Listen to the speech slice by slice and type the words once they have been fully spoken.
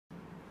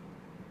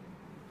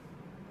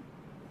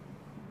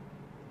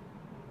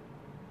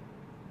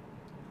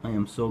I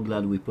am so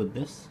glad we put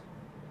this,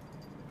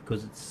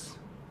 because it's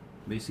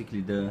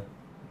basically the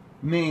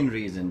main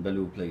reason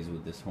Baloo plays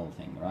with this whole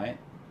thing, right?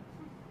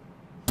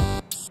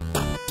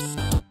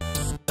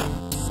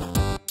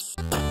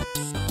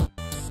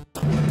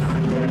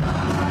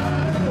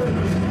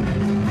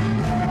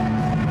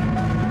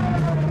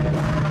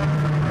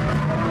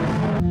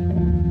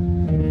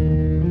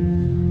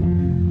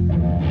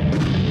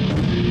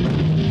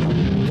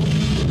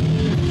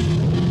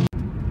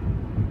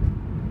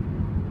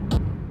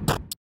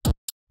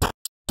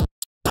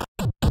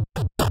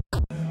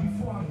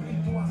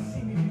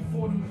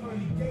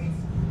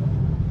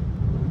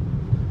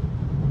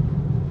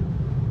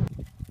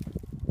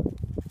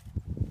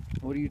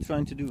 What are you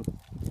trying to do?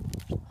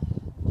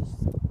 Just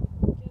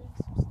getting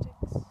some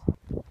sticks.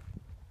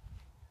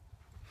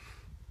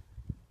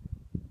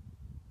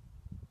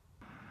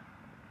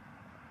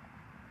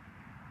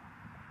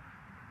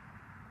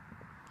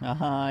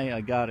 Hi,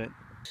 I got it.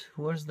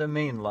 Where's the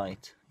main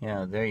light?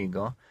 Yeah, there you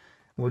go.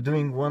 We're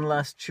doing one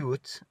last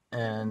shoot,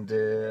 and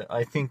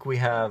I think we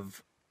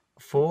have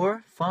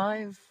 4,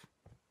 5,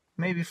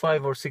 maybe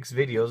 5 or 6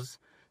 videos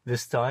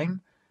this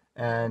time,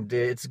 and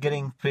it's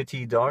getting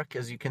pretty dark,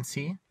 as you can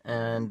see.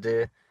 And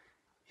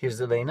here's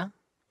Elena.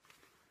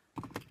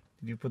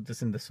 Did you put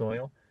this in the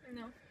soil?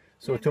 No.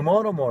 So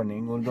tomorrow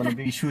morning we're going to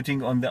be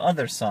shooting on the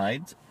other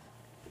side,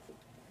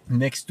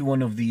 next to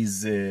one of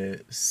these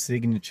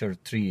signature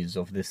trees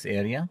of this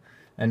area,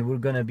 and we're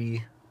going to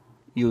be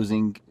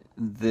using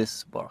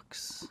this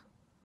box.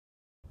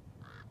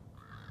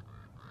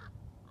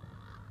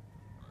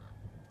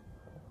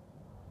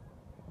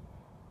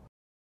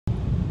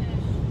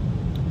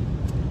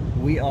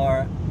 We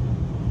are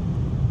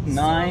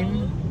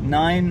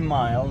nine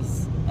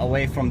miles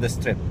away from the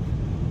strip,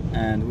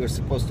 and we're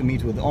supposed to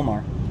meet with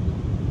Omar.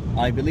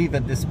 I believe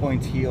at this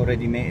point he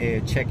already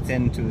checked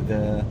into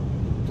the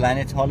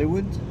Planet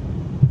Hollywood.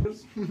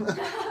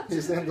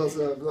 He sent us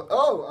a vlog.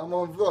 Oh, I'm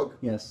on vlog.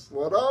 Yes.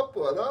 What up?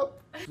 What up?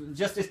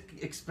 Just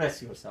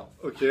express yourself.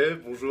 Ok,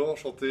 bonjour,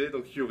 enchanté,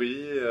 donc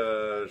Yuri,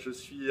 je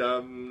suis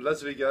à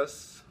Las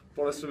Vegas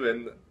pour la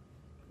semaine.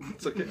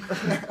 It's okay.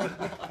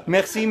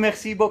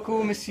 Merci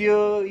beaucoup,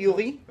 Monsieur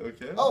Yuri.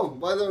 Okay. Oh,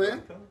 by the way,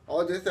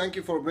 Audrey, thank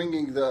you for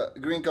bringing the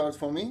green card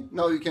for me.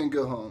 Now you can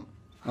go home.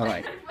 All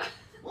right.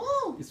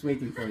 Whoa, It's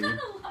waiting for you.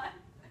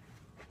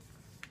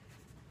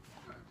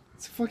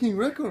 it's a fucking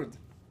record.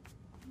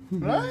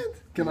 Right?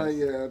 Can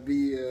I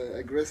be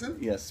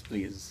aggressive? Yes,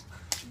 please.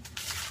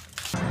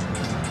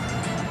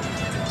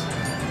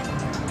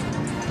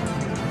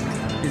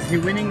 Is he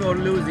winning or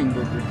losing,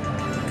 Bubu?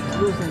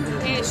 Losing the...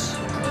 Ish.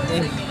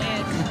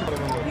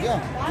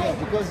 Yeah,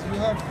 because you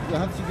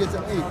have to get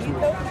an 8.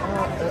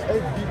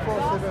 8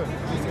 before 7.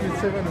 Between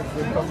 7 is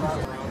the top.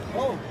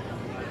 Oh.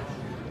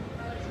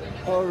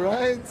 All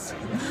right.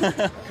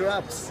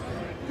 Craps.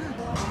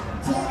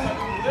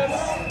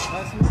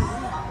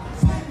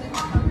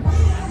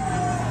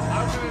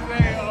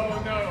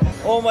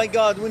 Oh my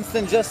God,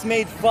 Winston just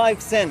made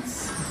 5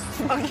 cents.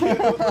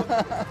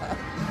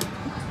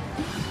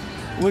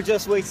 We're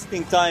just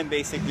wasting time,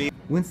 basically.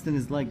 Winston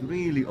is like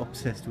really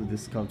obsessed with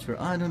this sculpture.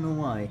 I don't know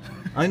why.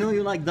 I know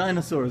you like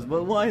dinosaurs,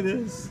 but why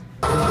this?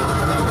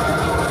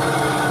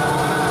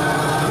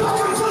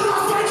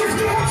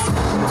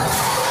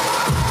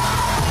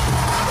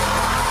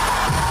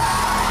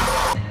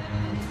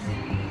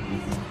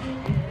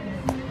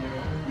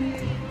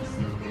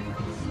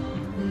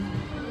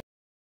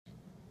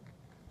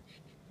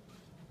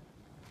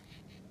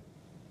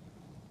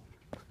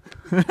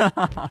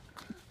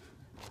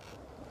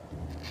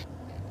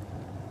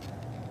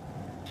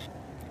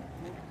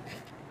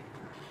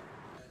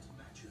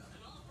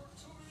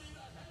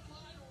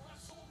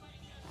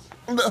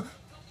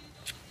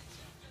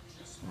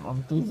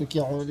 عطيتك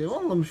يا عودي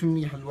والله مش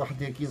منيح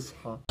الواحد هيك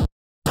يصحى.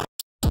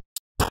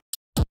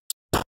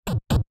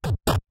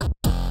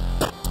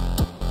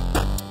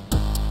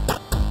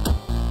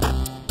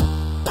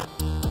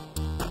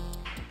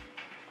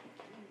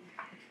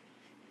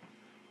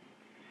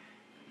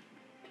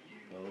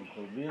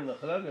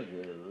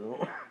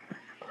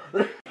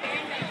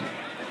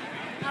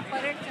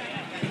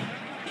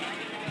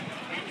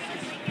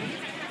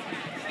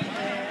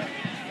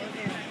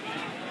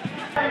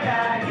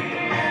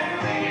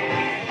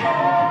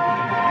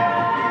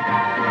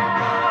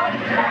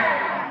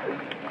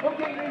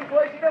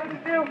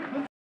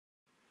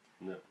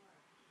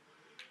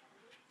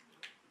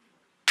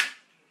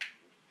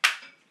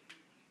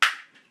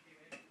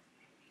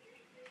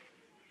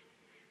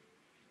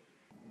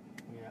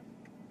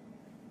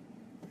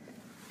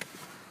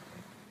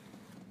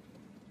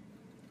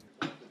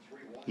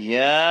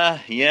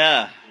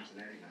 ياه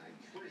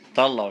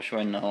طلعوا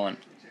شوي لنا هون،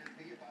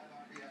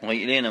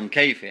 وهي إلينا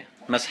مكيفة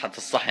مسحة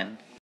الصحن.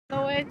 The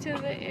way to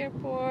the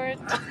airport.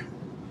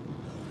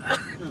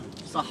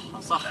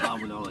 صح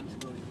أبو العود.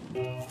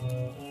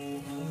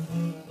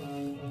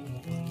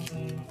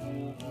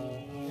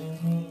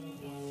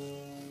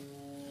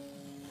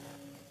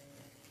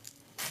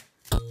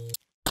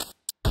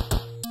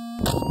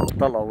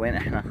 طلعوا وين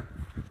احنا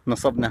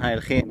نصبنا هاي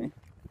الخيمة.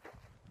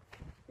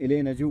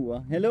 Elena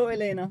جوا. Hello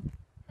Elena.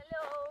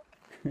 Hello.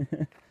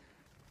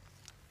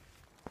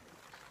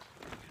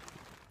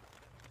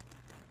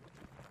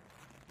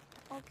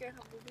 Okay,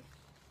 Habibi.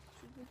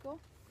 Should we go?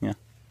 Yeah.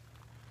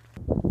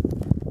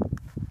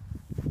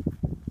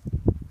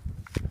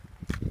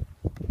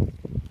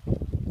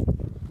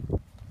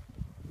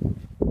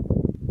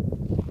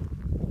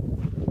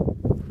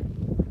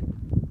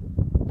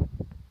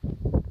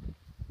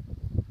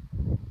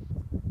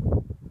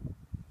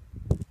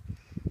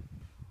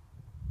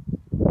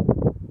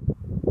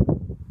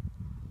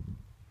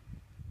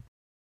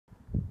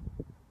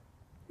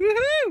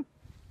 Woohoo!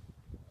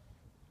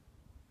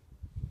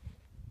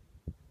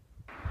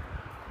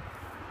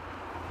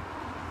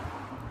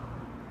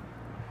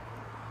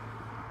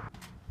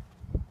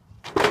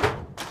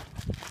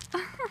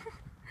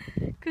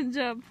 Good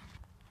job.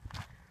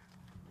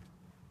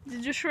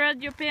 Did you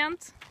shred your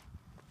pants?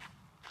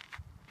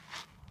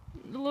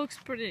 It looks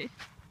pretty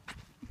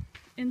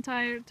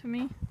entire to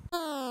me.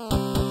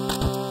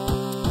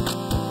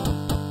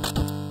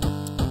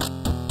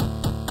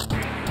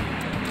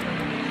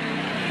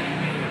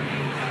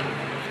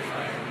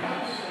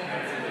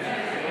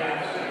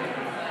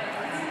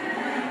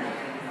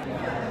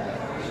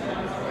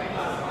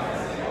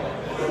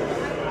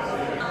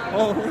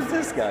 Oh, who's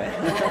this guy?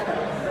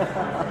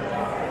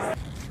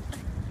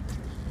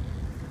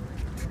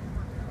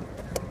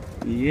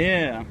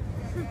 Yeah.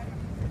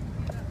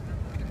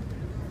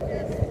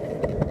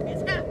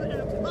 It's happening.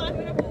 I'm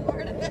climbing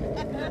aboard.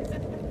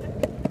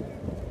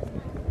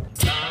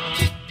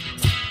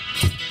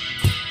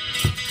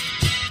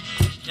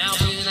 Now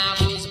when I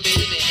was a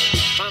baby,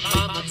 my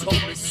mama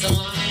told me, son,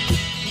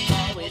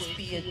 always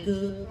be a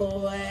good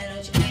boy,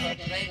 don't you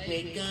ever play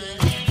with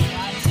guns.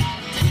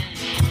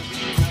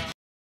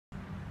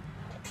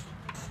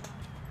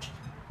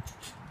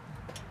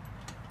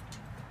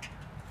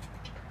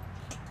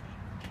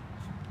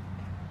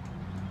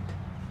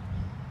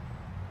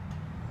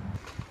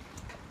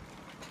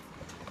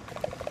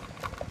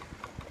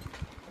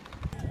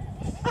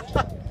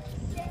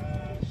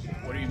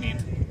 What do you mean?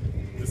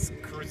 This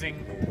cruising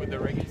with the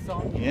reggae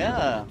song?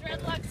 Yeah.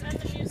 Dreadlocks and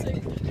the music. I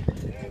just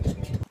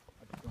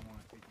don't want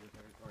to take your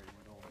territory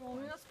at all. Well,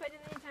 we're not spending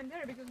any time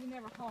there because we're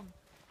never home.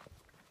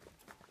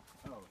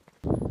 Oh.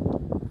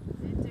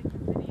 Did you take a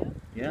video?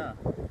 Yeah.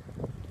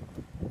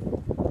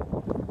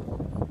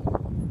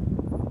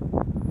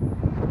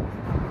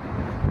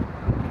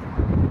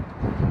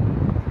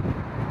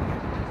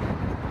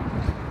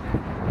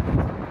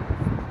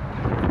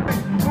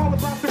 All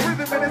about the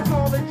rhythm and it's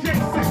all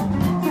adjacent.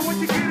 So when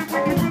you get it,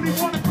 when you really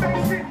want to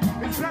face it,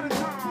 it's better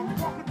time.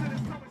 Welcome to the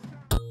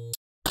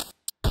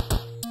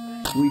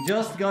summer. We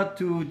just got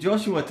to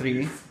Joshua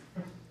Tree,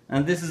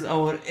 and this is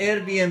our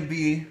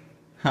Airbnb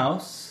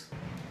house.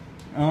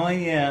 Oh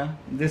yeah,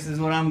 this is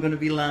where I'm gonna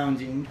be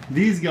lounging.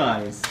 These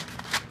guys,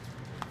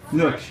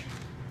 look,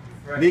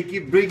 they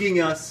keep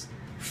bringing us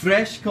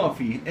fresh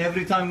coffee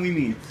every time we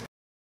meet.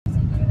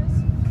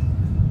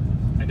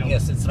 I don't.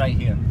 Yes, it's right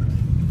here.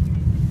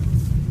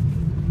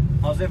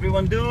 How's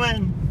everyone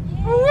doing?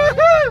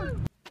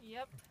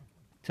 Yep.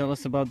 Tell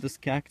us about this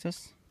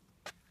cactus.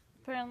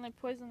 Apparently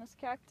poisonous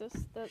cactus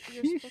that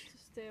you're supposed to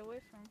stay away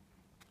from.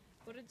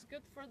 But it's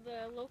good for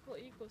the local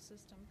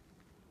ecosystem.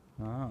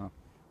 Ah.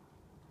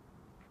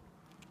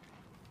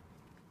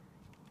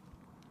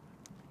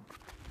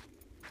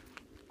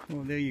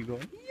 Oh, there you go.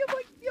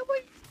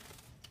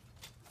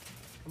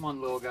 Come on,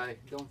 little guy.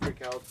 Don't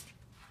freak out.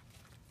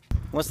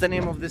 What's the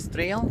name of this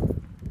trail?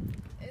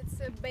 It's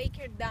a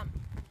Baker Dam.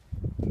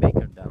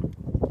 Baker Dam.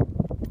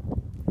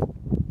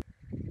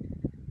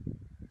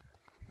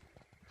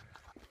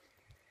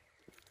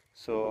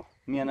 So,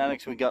 me and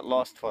Alex, we got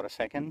lost for a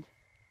second.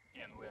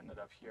 And we ended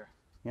up here,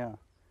 Yeah.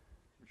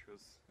 which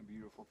was a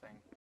beautiful thing.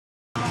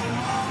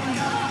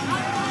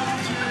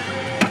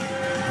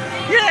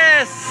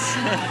 Yes!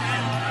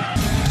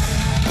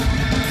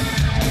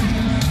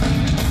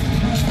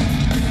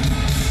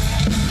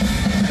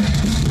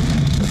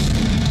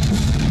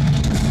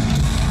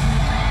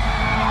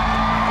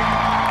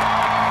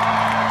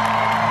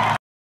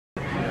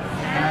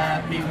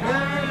 Happy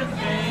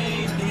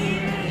birthday,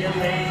 dear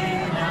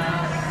Elena.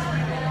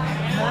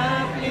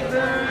 Happy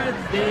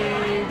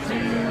birthday to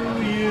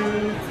you.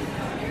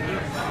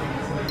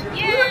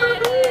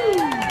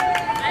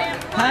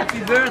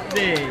 Happy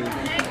birthday.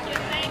 Thank you,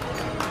 thank you.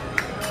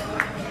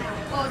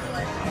 Oh,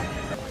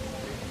 delicious.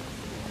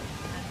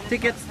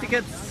 Tickets,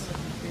 tickets.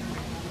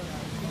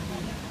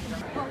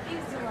 Oh,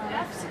 easy one.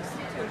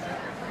 F62.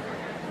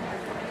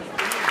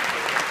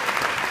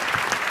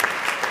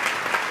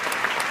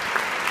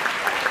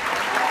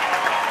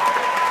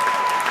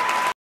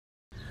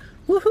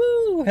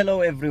 Woohoo!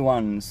 Hello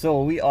everyone.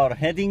 So we are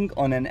heading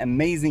on an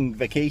amazing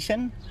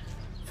vacation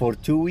for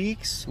 2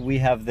 weeks. We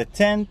have the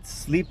tent,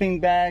 sleeping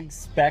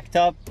bags packed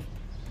up.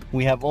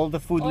 We have all the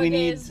food we Oge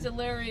need. is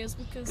delirious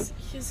because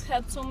he's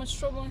had so much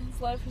trouble in his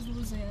life, he's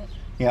losing it.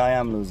 Yeah, I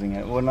am losing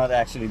it. We're not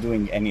actually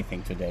doing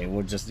anything today.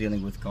 We're just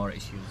dealing with car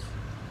issues.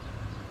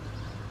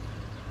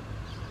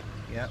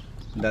 Yeah,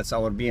 that's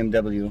our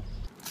BMW.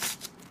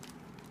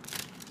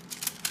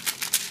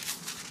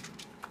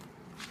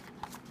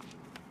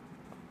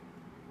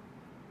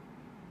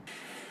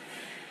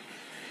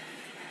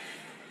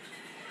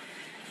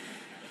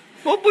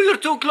 Bobo, you're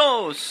too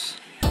close.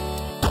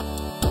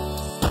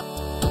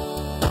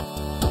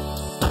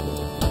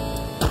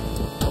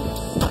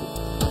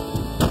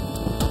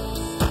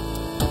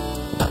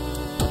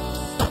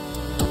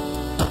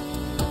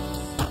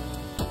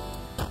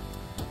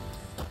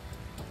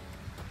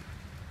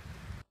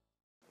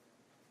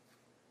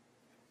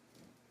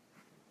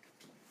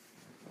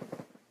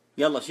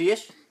 يلا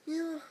شيش.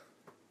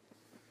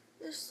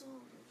 ايش صار؟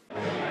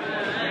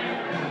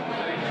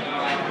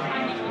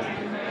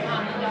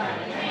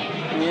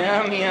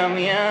 Yum, yum,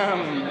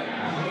 yum.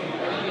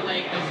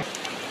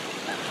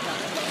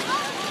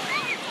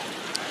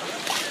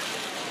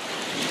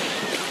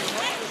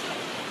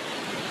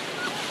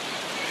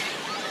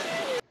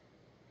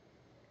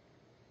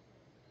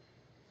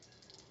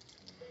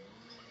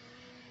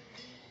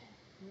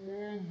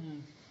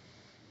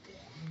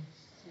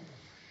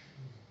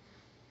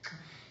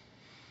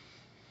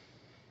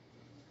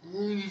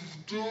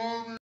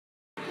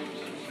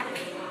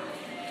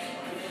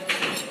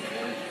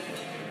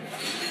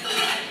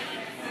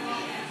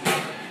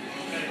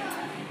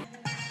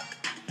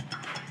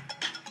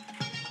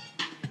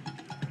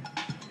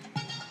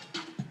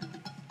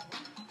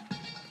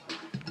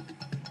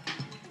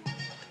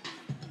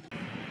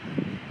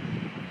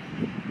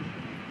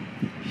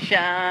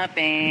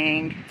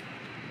 Shopping.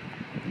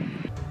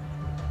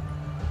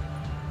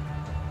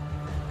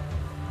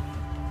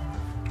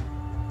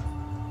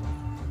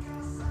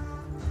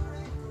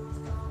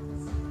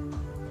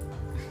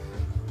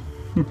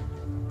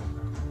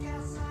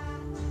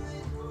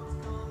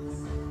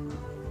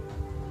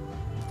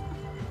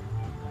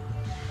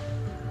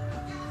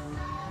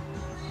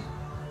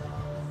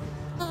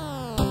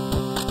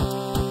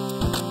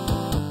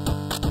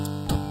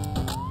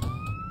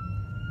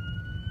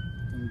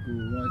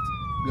 Right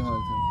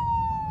behind him.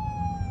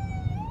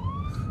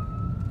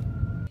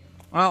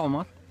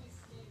 عمر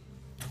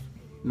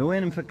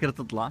لوين مفكر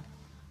تطلع؟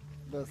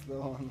 بس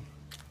لهون.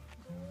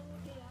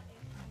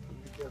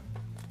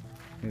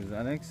 Here's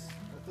Alex.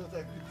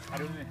 I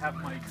don't even have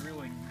my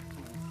grilling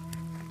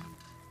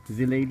tool.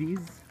 The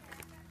ladies.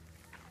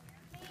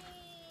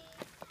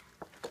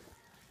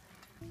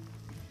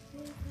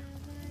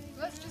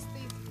 Let's just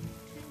leave.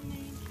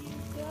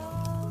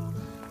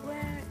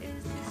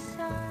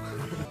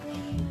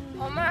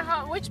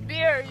 Omar, which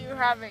beer are you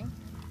having?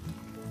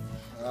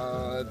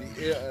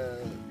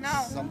 No.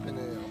 Something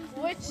else.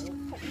 Which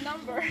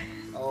number?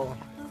 Oh,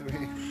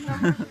 3.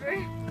 Number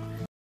 3.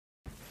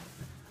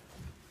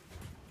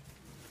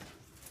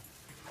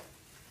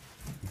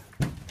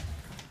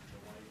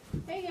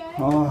 Hey guys.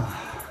 Oh,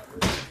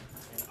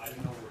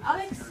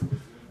 Alex.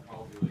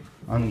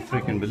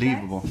 unfreaking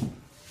believable.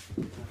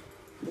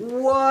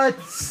 What?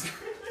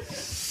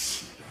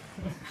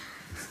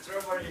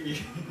 Strawberry.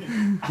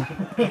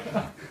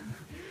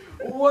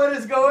 What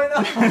is going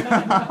on?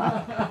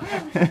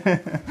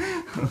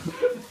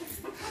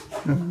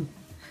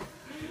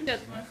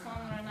 Get my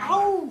phone right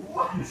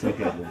now. It's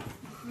okay, dude.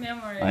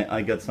 Memory.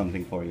 I got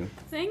something for you.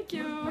 Thank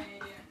you.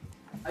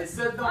 I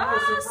said no Ah, more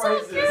so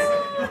surprises.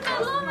 cute! I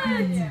love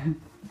it.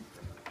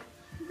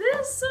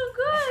 This is so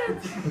good.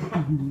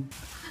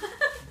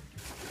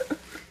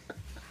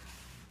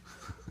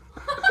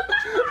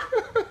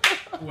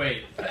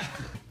 Wait,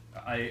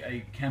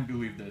 I can't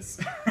believe this.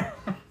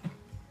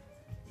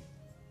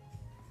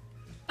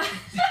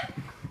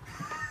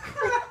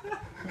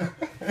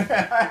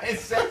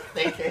 It's just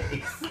the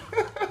case.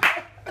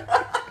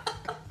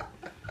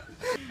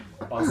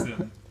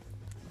 Awesome.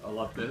 I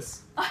love this.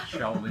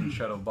 Shaolin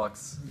Shadow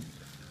Box.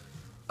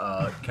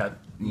 Cat.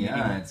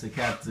 Yeah, it's a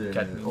cat,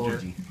 Cat ninja.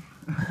 orgy.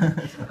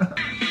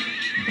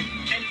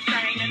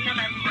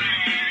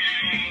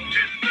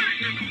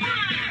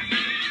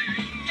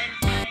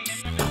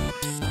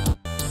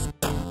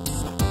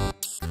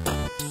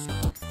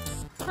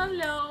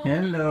 Hello.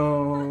 Hello.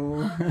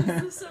 Is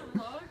this a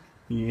vlog?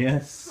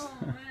 Yes. Oh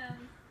man.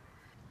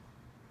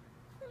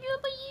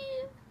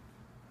 Yippee.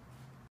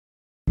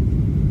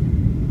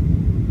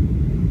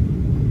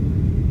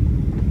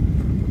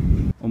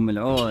 أم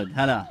العود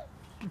هلا.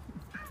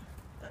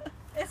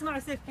 اسمع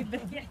سيف كيف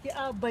بدك يحكي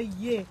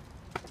ابيي.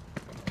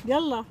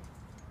 يلا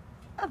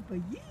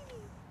ابيي.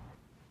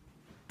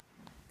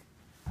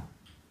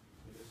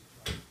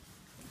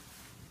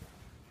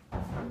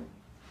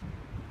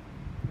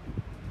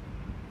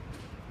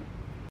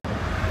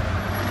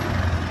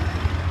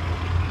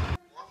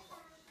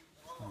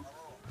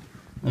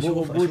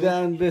 أشوف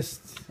بودان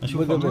بيست.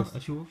 أشوف عمر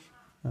أشوف.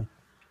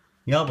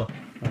 يابا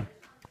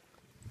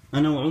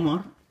أنا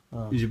وعمر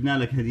جبنا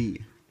لك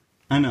هدية.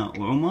 أنا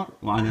وعمر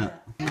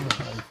وعلاء.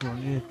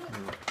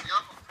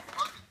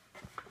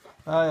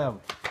 يابا.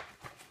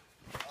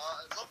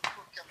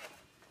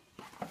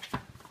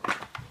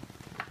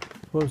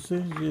 هو 6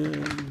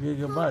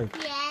 جيجا بايت.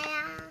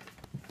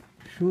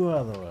 شو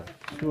هذا؟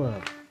 شو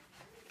هذا؟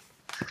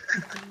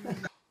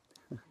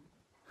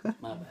 ما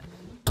بعرف.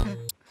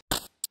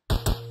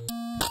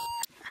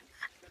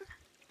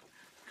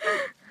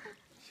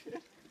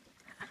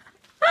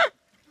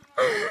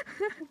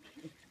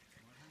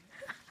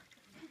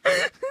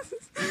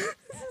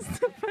 This is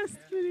the best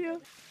video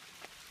you.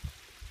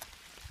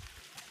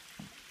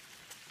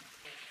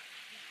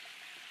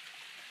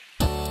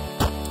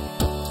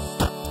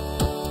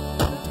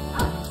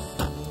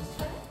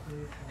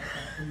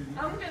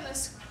 I'm gonna.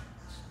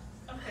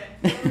 Okay.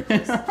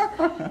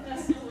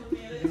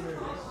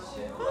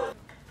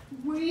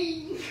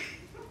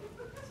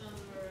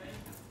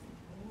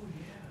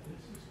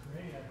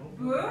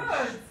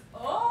 Birds!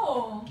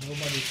 Oh!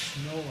 Nobody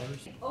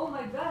snores. Oh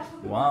my gosh,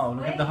 Wow,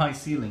 look at the high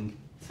ceiling.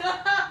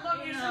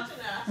 You're such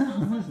an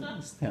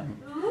ass. Still.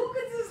 Look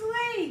at this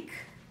lake!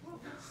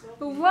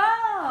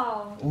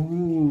 Wow!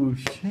 Oh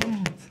shit.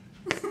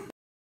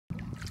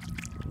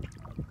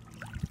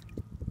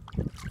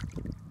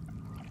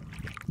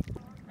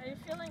 Are you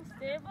feeling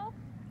stable?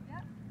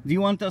 Do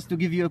you want us to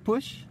give you a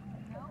push?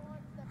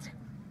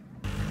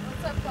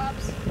 What's up,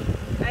 Pops?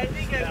 I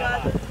think I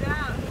got this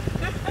down.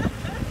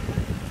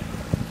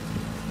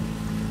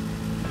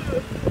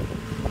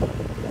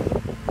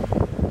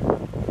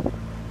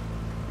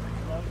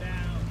 Slow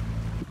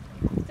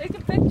down. Take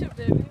a picture,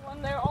 baby,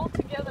 when they're all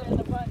together in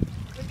a bunch.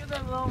 Look at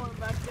them rolling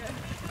back there.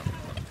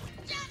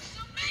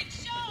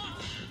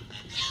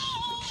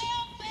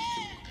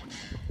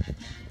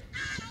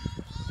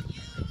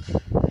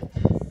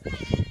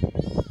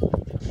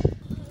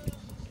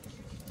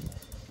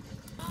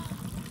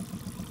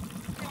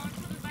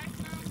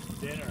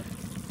 Dinner.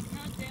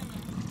 Not dinner.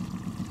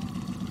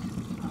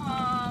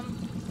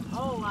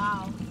 Oh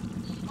wow.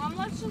 Mom,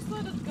 let's just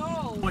let it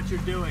go. What you're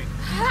doing.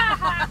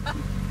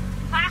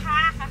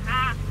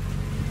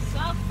 So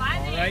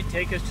funny. All right,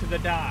 take us to the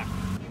dock.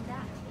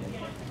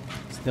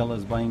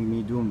 Stella's buying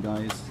me Doom,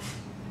 guys.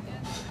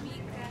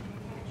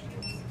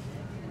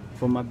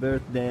 For my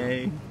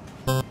birthday.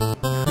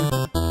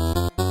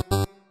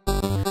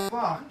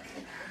 Fuck!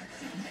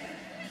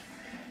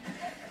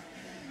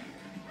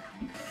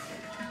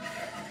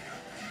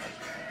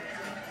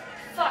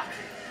 Fuck.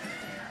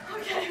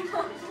 Okay,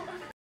 Mom.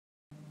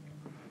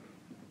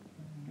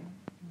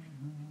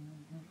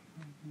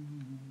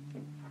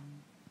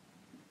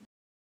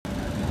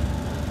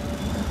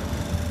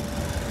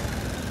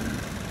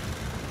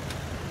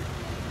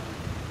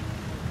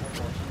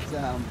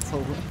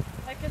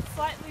 Like it's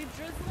slightly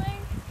drizzling,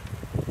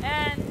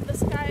 and the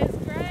sky is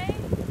gray,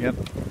 Yep.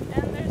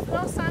 and there's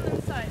no sun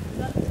in sight.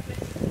 That's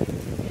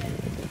basically it.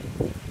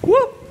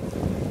 Woo!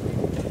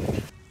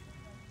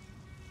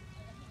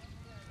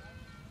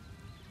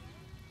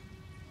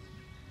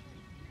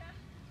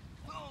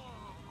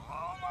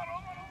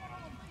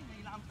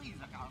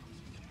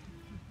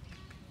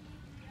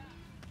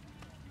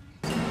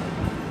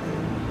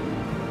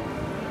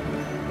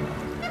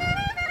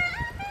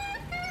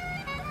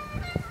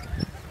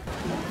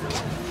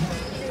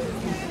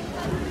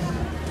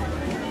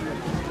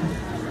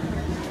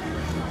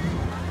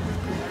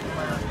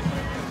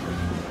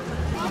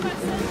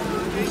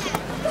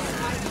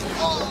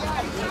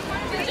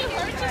 Did you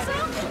hurt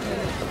yourself?